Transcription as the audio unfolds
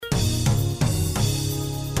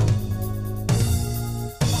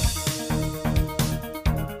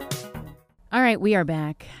All right, we are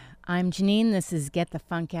back. I'm Janine. This is Get the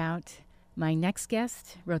Funk Out. My next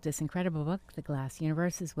guest wrote this incredible book, The Glass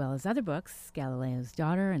Universe, as well as other books, Galileo's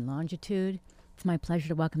Daughter and Longitude. It's my pleasure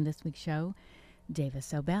to welcome this week's show,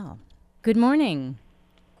 Davis O'Bell. Good morning.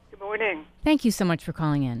 Good morning. Thank you so much for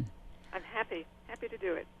calling in. I'm happy to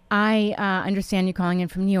do it. I understand you're calling in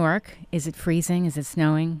from New York. Is it freezing? Is it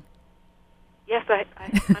snowing? Yes,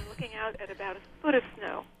 I'm looking out at about a foot of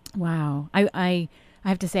snow. Wow. I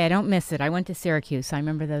have to say, I don't miss it. I went to Syracuse. I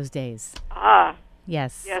remember those days. Ah.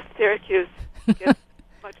 Yes. Yes, Syracuse gets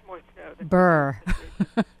much more snow than Burr.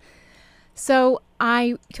 So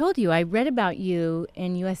I told you, I read about you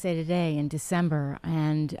in USA Today in December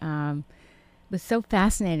and was so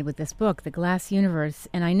fascinated with this book, The Glass Universe.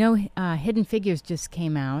 And I know Hidden Figures just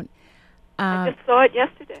came out. I just saw it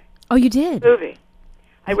yesterday. Oh, you did? The movie.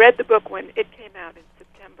 I read the book when it came out in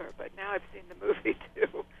September, but now I've seen the movie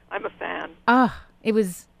too. I'm a fan. It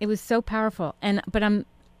was so powerful.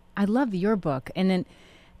 I love your book, and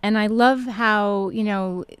I love how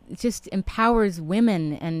it just empowers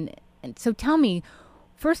women. And so, tell me,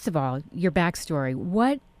 first of all, your backstory.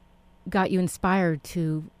 What got you inspired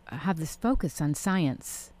to have this focus on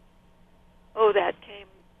science? Oh, that came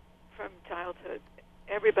from childhood.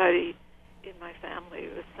 Everybody in my family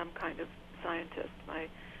was some kind of scientist. My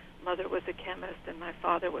mother was a chemist, and my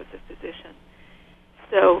father was a physician.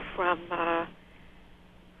 So from a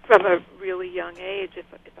really young age, if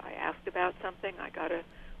I asked about something, I got a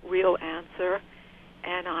real answer,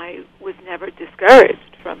 and I was never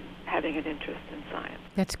discouraged from having an interest in science.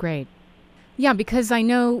 That's great. Yeah, because I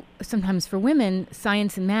know sometimes for women,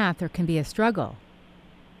 science and math can be a struggle.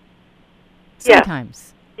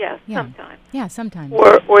 Sometimes. Yes, sometimes. Yeah, sometimes.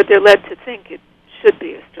 Or they're led to think it should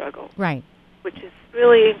be a struggle. Right. Which is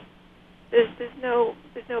really, there's no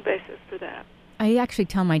basis for that. I actually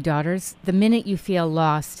tell my daughters, the minute you feel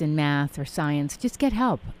lost in math or science, just get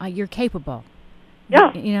help. You're capable.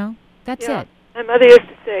 Yeah. That's it. My mother used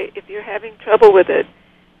to say, if you're having trouble with it,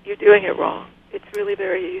 you're doing it wrong. It's really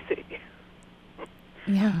very easy.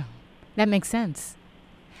 Yeah, that makes sense.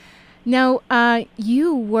 Now,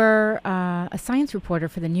 you were a science reporter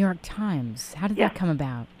for the New York Times. How did that come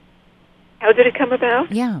about? How did it come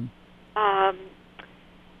about? Yeah.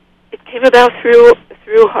 It came about through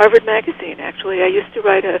Harvard Magazine, actually. I used to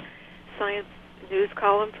write a science news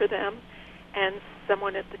column for them, and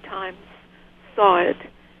someone at the Times saw it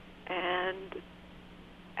and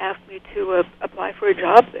asked me to apply for a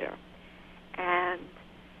job there. And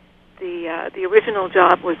the original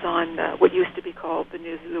job was on what used to be called the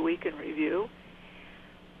News of the Week in Review.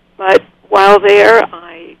 But while there,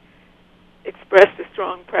 I expressed a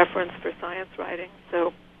strong preference for science writing,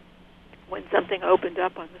 so when something opened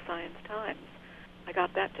up on the Science Times, I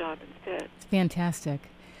got that job instead. It's fantastic.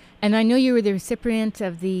 And I know you were the recipient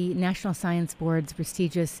of the National Science Board's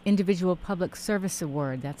prestigious Individual Public Service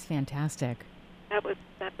Award. That's fantastic. That was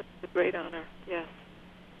a great honor, yes.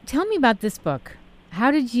 Tell me about this book. How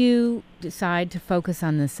did you decide to focus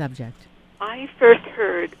on this subject? I first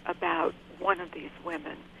heard about one of these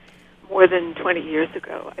women more than 20 years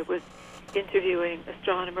ago. I was interviewing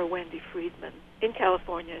astronomer Wendy Friedman in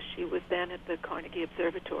California. She was then at the Carnegie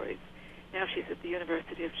Observatories. Now she's at the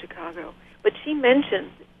University of Chicago. But she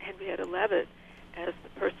mentioned Henrietta Leavitt as the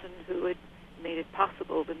person who had made it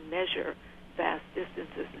possible to measure vast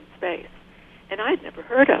distances in space. And I'd never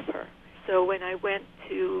heard of her. So when I went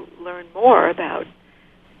to learn more about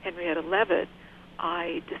Henrietta Leavitt,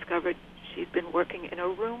 I discovered she'd been working in a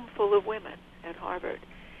room full of women at Harvard.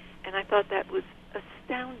 And I thought that was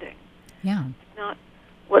astounding. Yeah. It's not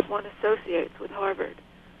what one associates with Harvard.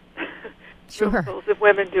 Sure. Rooms of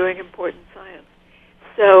women doing important science.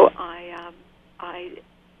 So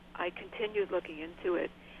I continued looking into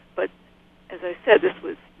it, but as I said, this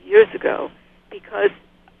was years ago because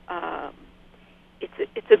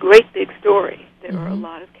it's a great big story. There are a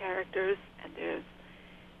lot of characters, and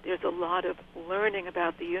there's a lot of learning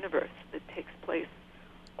about the universe that takes place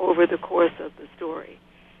over the course of the story.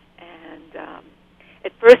 And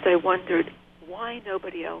at first I wondered why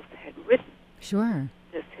nobody else had written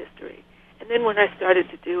this history. And then when I started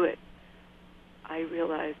to do it, I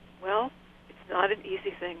realized, well, it's not an easy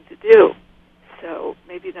thing to do. So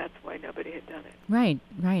maybe that's why nobody had done it. Right.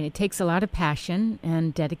 It takes a lot of passion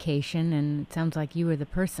and dedication, and it sounds like you were the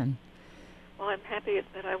person. Well, I'm happy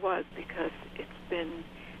that I was, because it's been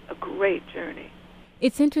a great journey.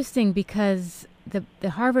 It's interesting because the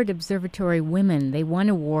Harvard Observatory women, they won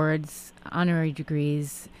awards, honorary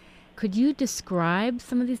degrees. Could you describe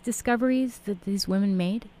some of these discoveries that these women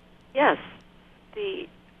made? Yes.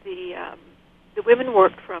 The women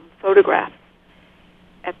worked from photographs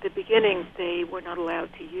at the beginning, they were not allowed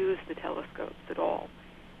to use the telescopes at all.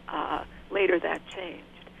 Later, that changed.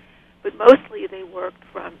 But mostly, they worked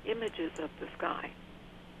from images of the sky.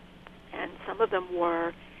 And some of them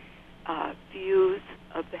were views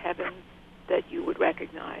of the heavens that you would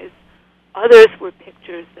recognize. Others were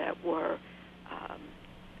pictures that were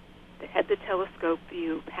that had the telescope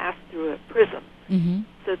view pass through a prism,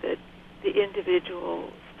 so that the individual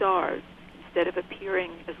stars, instead of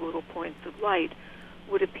appearing as little points of light,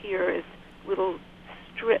 would appear as little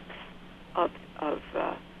strips of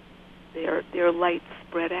their light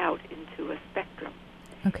spread out into a spectrum.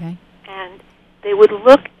 Okay. And they would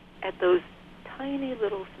look at those tiny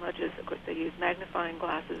little smudges. Of course, they use magnifying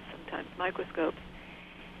glasses, sometimes microscopes.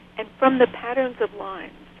 And from the patterns of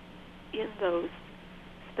lines in those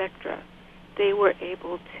spectra, they were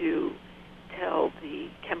able to tell the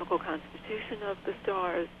chemical constitution of the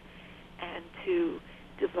stars and to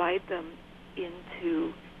divide them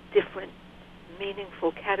into different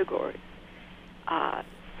meaningful categories,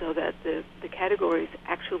 so that the categories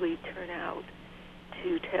actually turn out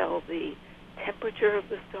to tell the temperature of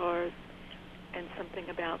the stars and something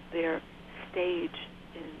about their stage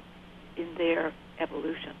in their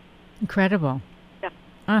evolution. Incredible. Yep.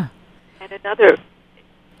 Ah. And another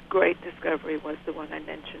great discovery was the one I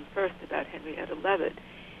mentioned first about Henrietta Leavitt,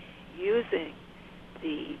 using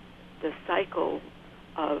the cycle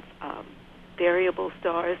of variable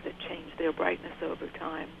stars that change their brightness over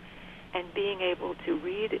time, and being able to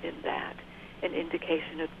read in that an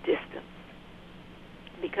indication of distance.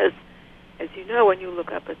 Because, as you know, when you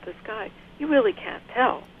look up at the sky, you really can't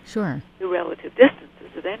tell Sure. the relative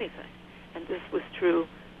distances of anything. And this was true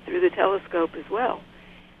through the telescope as well.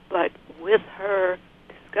 But with her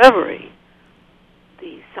discovery,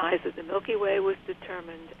 the size of the Milky Way was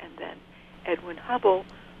determined, and then Edwin Hubble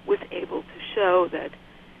was able to show that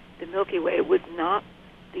the Milky Way was not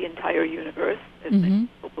the entire universe, as many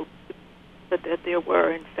people believe, but that there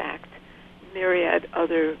were, in fact, myriad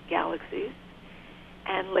other galaxies.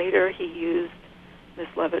 And later he used Miss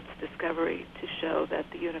Leavitt's discovery to show that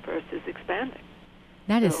the universe is expanding.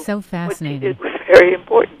 That is so fascinating. What she did was very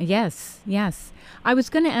important. Yes, yes. I was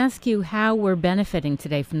going to ask you how we're benefiting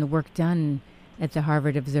today from the work done at the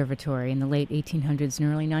Harvard Observatory in the late 1800s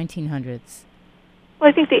and early 1900s. Well,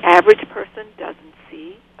 I think the average person doesn't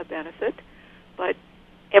see a benefit, but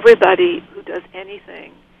everybody who does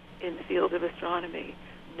anything in the field of astronomy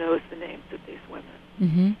knows the names of these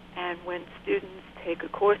women. And when students take a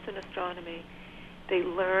course in astronomy, they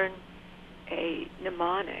learn a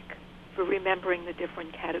mnemonic for remembering the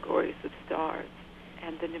different categories of stars.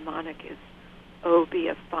 And the mnemonic is, "Oh, be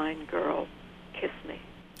a fine girl, kiss me."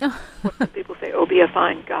 Or some people say, "Oh, be a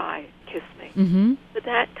fine guy, kiss me." But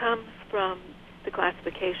that comes from the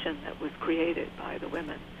classification that was created by the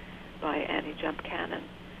women, by Annie Jump Cannon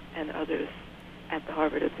and others at the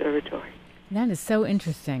Harvard Observatory. That is so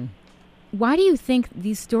interesting. Why do you think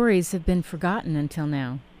these stories have been forgotten until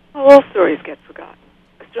now? All stories get forgotten.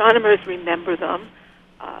 Astronomers remember them.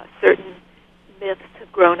 Certain myths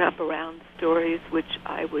have grown up around stories which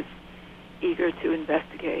I was eager to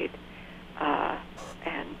investigate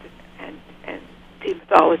and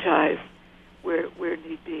demythologize where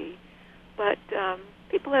need be. But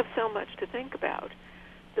people have so much to think about.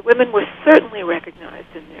 The women were certainly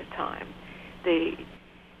recognized in their time. The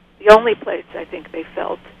only place I think they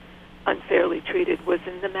felt unfairly treated was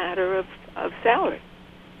in the matter of salary.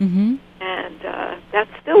 And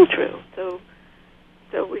that's still true. So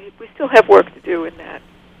we still have work to do in that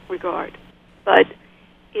regard. But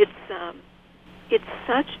it's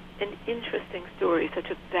such an interesting story, such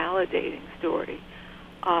a validating story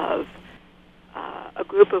of a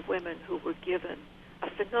group of women who were given a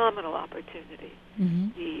phenomenal opportunity.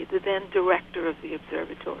 The then director of the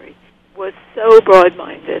observatory was so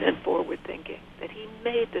broad-minded and forward-thinking that he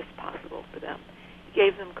made this possible for them. He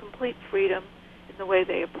gave them complete freedom in the way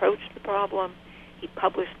they approached the problem. He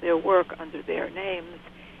published their work under their names.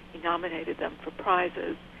 He nominated them for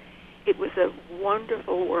prizes. It was a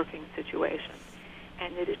wonderful working situation,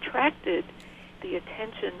 and it attracted the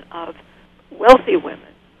attention of wealthy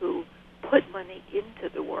women who put money into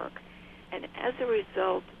the work. And as a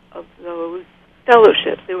result of those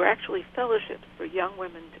fellowships, there were actually fellowships for young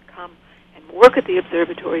women to come and work at the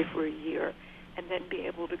observatory for a year and then be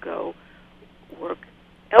able to go work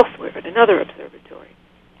elsewhere at another observatory.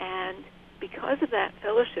 And because of that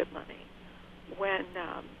fellowship money, when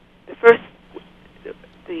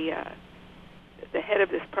the head of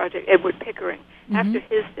this project, Edward Pickering, after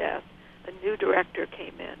his death, a new director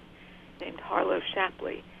came in named Harlow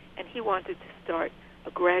Shapley, and he wanted to start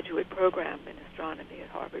a graduate program in astronomy at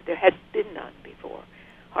Harvard. There had been none before.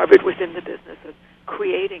 Harvard was in the business of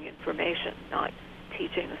creating information, not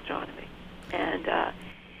teaching astronomy. And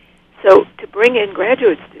so to bring in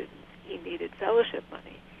graduate students, he needed fellowship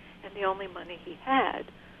money. And the only money he had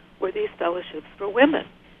were these fellowships for women.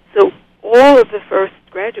 So all of the first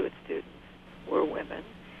graduate students were women,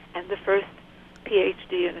 and the first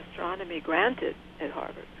PhD in astronomy granted at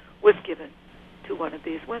Harvard was given to one of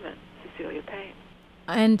these women, Cecilia Payne.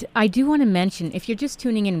 And I do want to mention, if you're just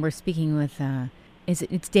tuning in, we're speaking with,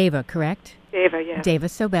 it's Dava, correct? Dava, yes. Dava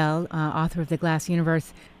Sobel, author of The Glass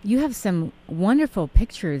Universe. You have some wonderful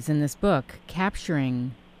pictures in this book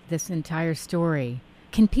capturing this entire story.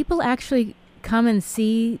 Can people actually come and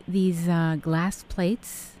see these glass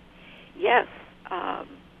plates? Yes.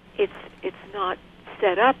 It's not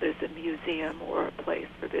set up as a museum or a place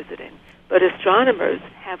for visiting, but astronomers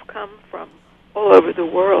have come from all over the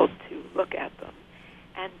world to look at them.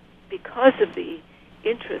 And because of the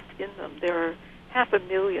interest in them, there are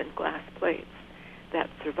 500,000 glass plates that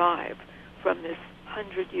survive from this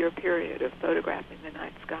 100-year period of photographing the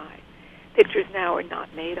night sky. Pictures now are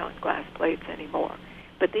not made on glass plates anymore,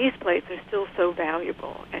 but these plates are still so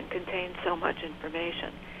valuable and contain so much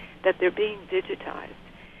information that they're being digitized.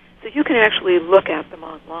 So you can actually look at them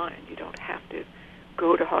online. You don't have to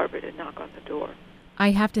go to Harvard and knock on the door.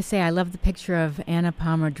 I have to say, I love the picture of Anna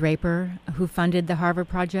Palmer Draper, who funded the Harvard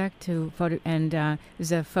Project, and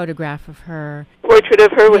there's a photograph of her. Portrait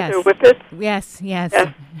of her with her whippets? Yes. Yes.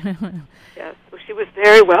 Yes. Well, she was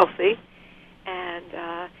very wealthy,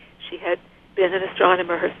 and she had been an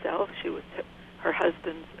astronomer herself. She was her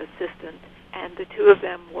husband's assistant, and the two of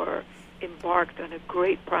them were embarked on a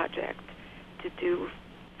great project to do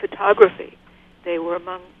photography. They were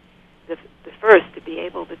among the first to be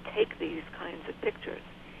able to take these kinds of pictures.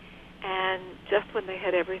 And just when they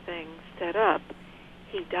had everything set up,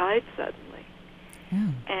 he died suddenly.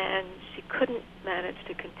 Oh. And she couldn't manage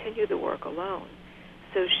to continue the work alone.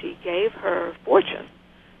 So she gave her fortune,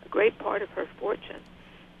 a great part of her fortune,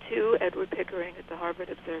 to Edward Pickering at the Harvard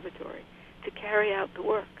Observatory to carry out the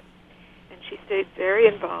work. And she stayed very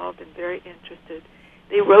involved and very interested.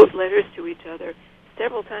 They wrote letters to each other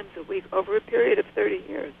several times a week over a period of 30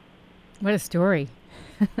 years. What a story.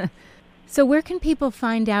 So where can people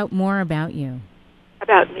find out more about you?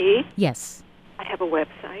 About me? Yes. I have a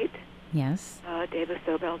website. Yes.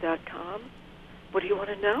 davasobel.com. What do you want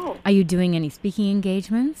to know? Are you doing any speaking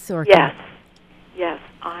engagements? Or Yes. Yes.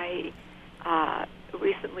 I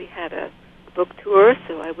recently had a book tour,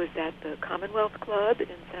 so I was at the Commonwealth Club in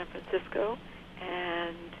San Francisco,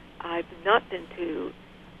 and I've not been to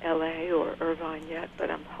L.A. or Irvine yet,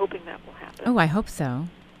 but I'm hoping that will happen. Oh, I hope so.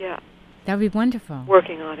 Yeah. That would be wonderful.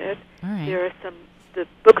 Working on it. All right. There are the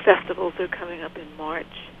book festivals are coming up in March,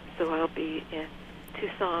 so I'll be in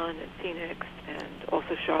Tucson and Phoenix and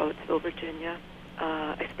also Charlottesville, Virginia.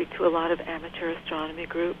 I speak to a lot of amateur astronomy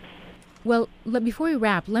groups. Well, before we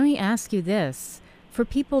wrap, let me ask you this. For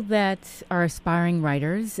people that are aspiring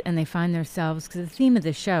writers and they find themselves, because the theme of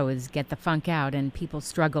the show is get the funk out and people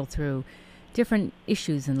struggle through different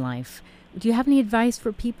issues in life. Do you have any advice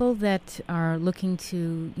for people that are looking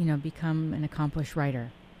to, become an accomplished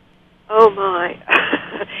writer? Oh, my.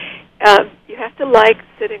 You have to like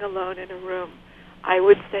sitting alone in a room. I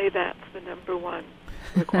would say that's the number one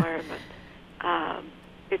requirement.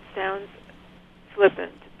 It sounds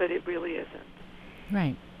flippant, but it really isn't.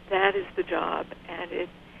 Right. That is the job, and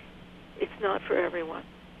it's not for everyone.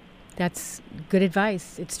 That's good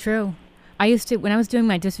advice. It's true. When I was doing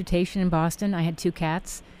my dissertation in Boston, I had 2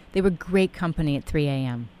 cats. They were great company at 3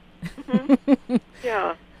 a.m. Mm-hmm.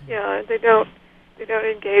 Yeah. They don't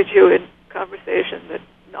engage you in conversation that's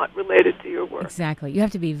not related to your work. Exactly. You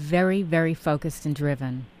have to be very, very focused and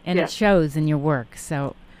driven, and Yes. It shows in your work.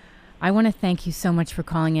 So I want to thank you so much for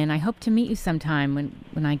calling in. I hope to meet you sometime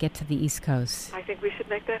when I get to the East Coast. I think we should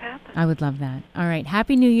make that happen. I would love that. All right.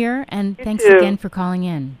 Happy New Year, and You thanks too. again for calling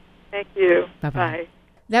in. Thank you. Bye-bye. Bye.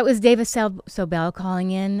 That was Dava Sobel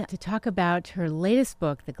calling in to talk about her latest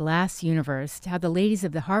book, The Glass Universe, how the ladies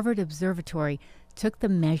of the Harvard Observatory took the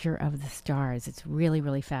measure of the stars. It's really,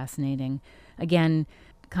 really fascinating. Again,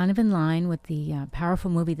 kind of in line with the powerful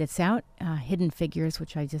movie that's out, Hidden Figures,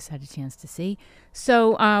 which I just had a chance to see.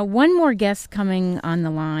 So one more guest coming on the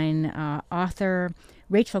line, author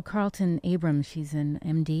Rachel Carlton Abrams. She's an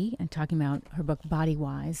MD and talking about her book Body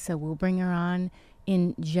Wise. So we'll bring her on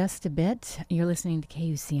in just a bit. You're listening to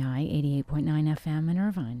KUCI 88.9 FM in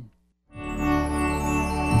Irvine.